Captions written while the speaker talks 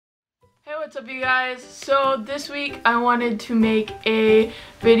What's up, you guys? So this week I wanted to make a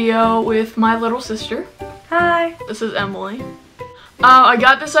video with my little sister. Hi. This is Emily. I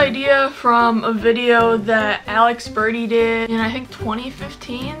got this idea from a video that Alex Birdie did in I think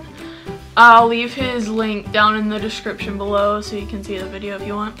 2015. I'll leave his link down in the description below so you can see the video if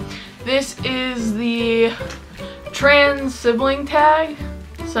you want. This is the trans sibling tag.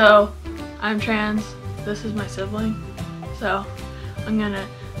 So I'm trans, this is my sibling. So I'm gonna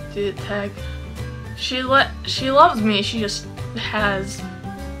do the tag. She loves me, she just has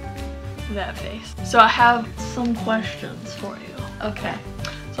that face. So I have some questions for you. Okay.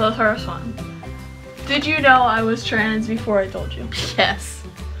 So the first one. Did you know I was trans before I told you? Yes.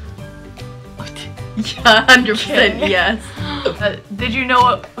 Yeah, 100% Okay. yes. Did you know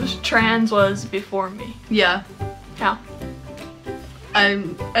what trans was before me? Yeah. How?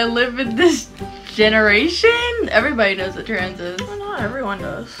 I live in this generation. Everybody knows what trans is. Well, not everyone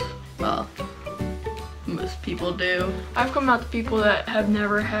does. Well, most people do. I've come out to people that have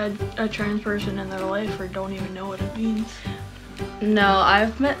never had a trans person in their life or don't even know what it means. No,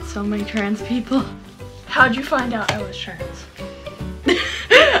 I've met so many trans people. How'd you find out I was trans?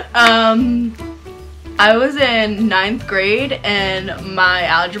 I was in 9th grade and my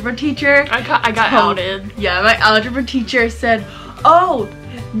algebra teacher. I got outed. Yeah, my algebra teacher said, "Oh,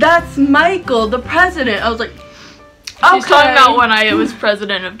 that's Michael, the president." I was like, okay. She's talking about when I was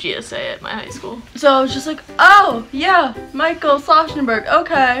president of GSA at my high school. So I was just like, "Oh, yeah, Michael Sloshenberg,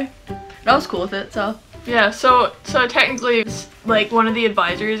 okay." And I was cool with it, so. Yeah, so technically it's like one of the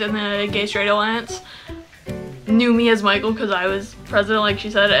advisors in the Gay Straight Alliance knew me as Michael because I was president, like she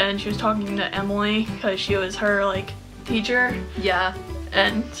said, and she was talking to Emily because she was her like teacher. Yeah.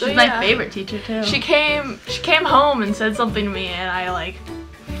 And so she's yeah, my favorite teacher too. She came home and said something to me and I like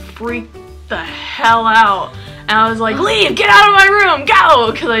freaked the hell out. And I was like, "Leave, get out of my room,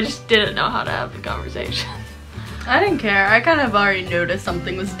 go!" Because I just didn't know how to have the conversation. I didn't care. I kind of already noticed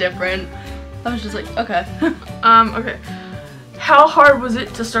something was different. I was just like, okay. Okay. How hard was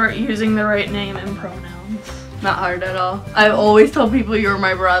it to start using the right name and pronouns? Not hard at all. I always tell people you were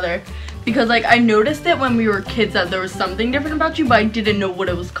my brother. Because like I noticed it when we were kids that there was something different about you, but I didn't know what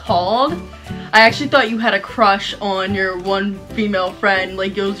it was called. I actually thought you had a crush on your one female friend,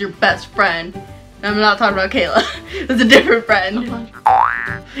 like it was your best friend. And I'm not talking about Kayla. It was a different friend.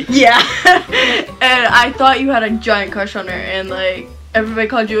 Yeah. And I thought you had a giant crush on her and like everybody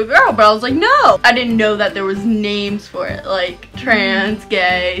called you a girl, but I was like, no. I didn't know that there was names for it, like trans,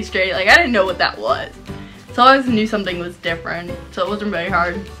 gay, straight, like I didn't know what that was. So I always knew something was different, so it wasn't very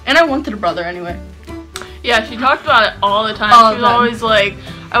hard. And I wanted a brother anyway. Yeah, she talked about it all the time. She was always like,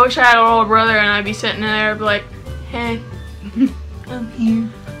 "I wish I had a little brother," and I'd be sitting there be like, "Hey, I'm here."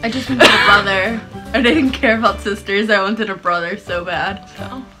 I just wanted a brother. I didn't care about sisters, I wanted a brother so bad.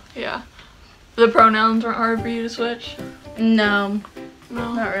 So, yeah. The pronouns weren't hard for you to switch? No.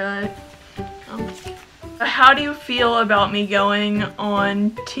 No? Not really. No. How do you feel about me going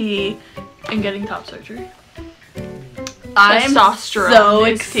on T and getting top surgery? I'm Testosterone so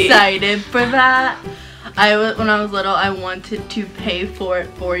is T. excited for that. When I was little, I wanted to pay for it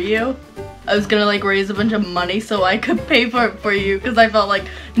for you. I was gonna like raise a bunch of money so I could pay for it for you because I felt like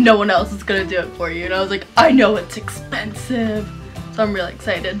no one else is gonna do it for you. And I was like, I know it's expensive. So I'm really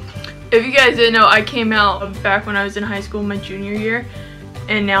excited. If you guys didn't know, I came out back when I was in high school my junior year.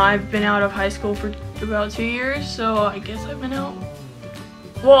 And now I've been out of high school for about 2 years. So I guess I've been out.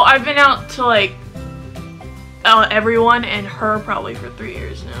 Well, I've been out to like everyone and her probably for 3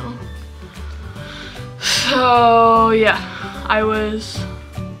 years now. So yeah, I was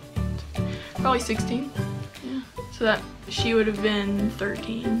probably 16. Yeah, so that she would have been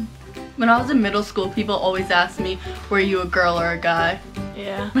 13. When I was in middle school, people always asked me, were you a girl or a guy?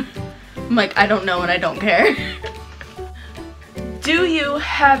 Yeah. I'm like, I don't know and I don't care. Do you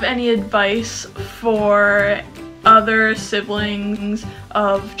have any advice for other siblings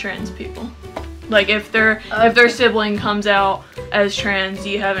of trans people? Like if their sibling comes out as trans, do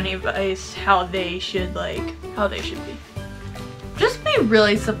you have any advice how they should be? Just be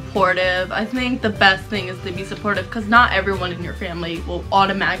really supportive. I think the best thing is to be supportive because not everyone in your family will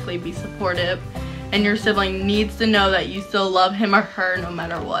automatically be supportive. And your sibling needs to know that you still love him or her no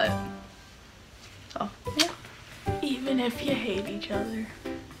matter what. So, yeah. Even if you hate each other.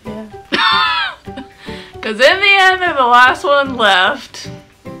 Yeah. Because in the end, they're the last one left.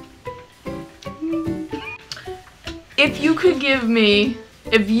 If you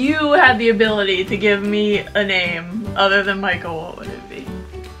had the ability to give me a name other than Michael, what would it be?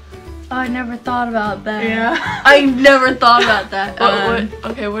 Oh, I never thought about that. Yeah. I never thought about that.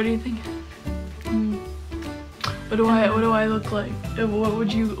 Okay, what do you think? What do I look like? And what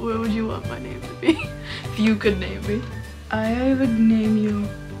would you want my name to be? If you could name me. I would name you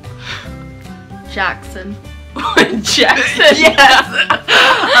Jackson. Jackson? Yes!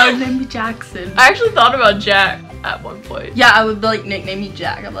 I would name you Jackson. I actually thought about Jack at one point. Yeah, I would like nickname you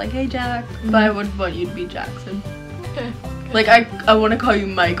Jack. I'm like, hey Jack. But I would want you to be Jackson. Okay. Like I want to call you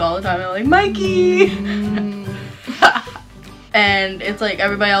Mike all the time. I'm like, Mikey! And it's like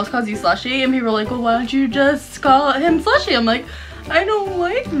everybody else calls you Slushy, and people are like, well, why don't you just call him Slushy? I'm like, I don't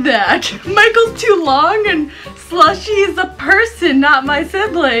like that. Michael's too long, and Slushy is a person, not my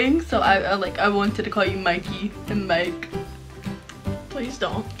sibling. So I wanted to call you Mikey and Mike. Please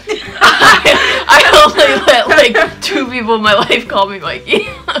don't. I only let like 2 people in my life call me Mikey.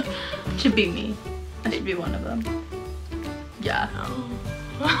 Should be me. I should be one of them. Yeah.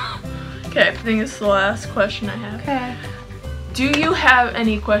 Okay, I think it's the last question I have. Okay. Do you have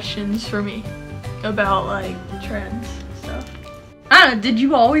any questions for me about like trends stuff? I don't know, did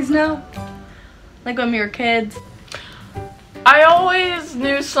you always know? Like when we were kids? I always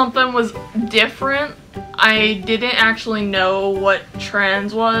knew something was different. I didn't actually know what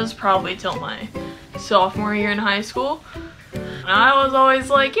trends was probably till my sophomore year in high school. I was always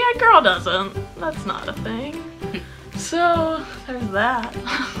like, yeah, girl doesn't. That's not a thing. So, there's that.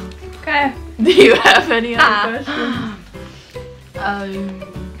 Okay. Do you have any other questions?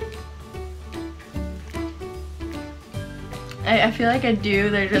 I feel like I do,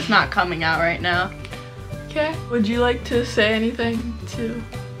 they're just not coming out right now. Okay. Would you like to say anything to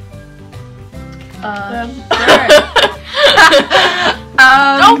them? Sure.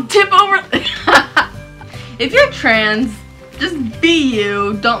 Don't tip over. If you're trans, just be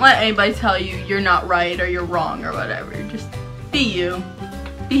you. Don't let anybody tell you you're not right or you're wrong or whatever. Just be you.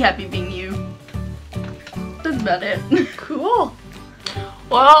 Be happy being you. That's about it. Cool.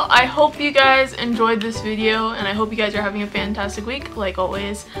 Well, I hope you guys enjoyed this video, and I hope you guys are having a fantastic week, like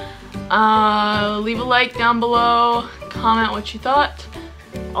always. Leave a like down below, comment what you thought.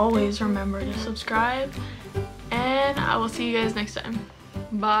 Always remember to subscribe, and I will see you guys next time.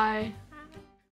 Bye.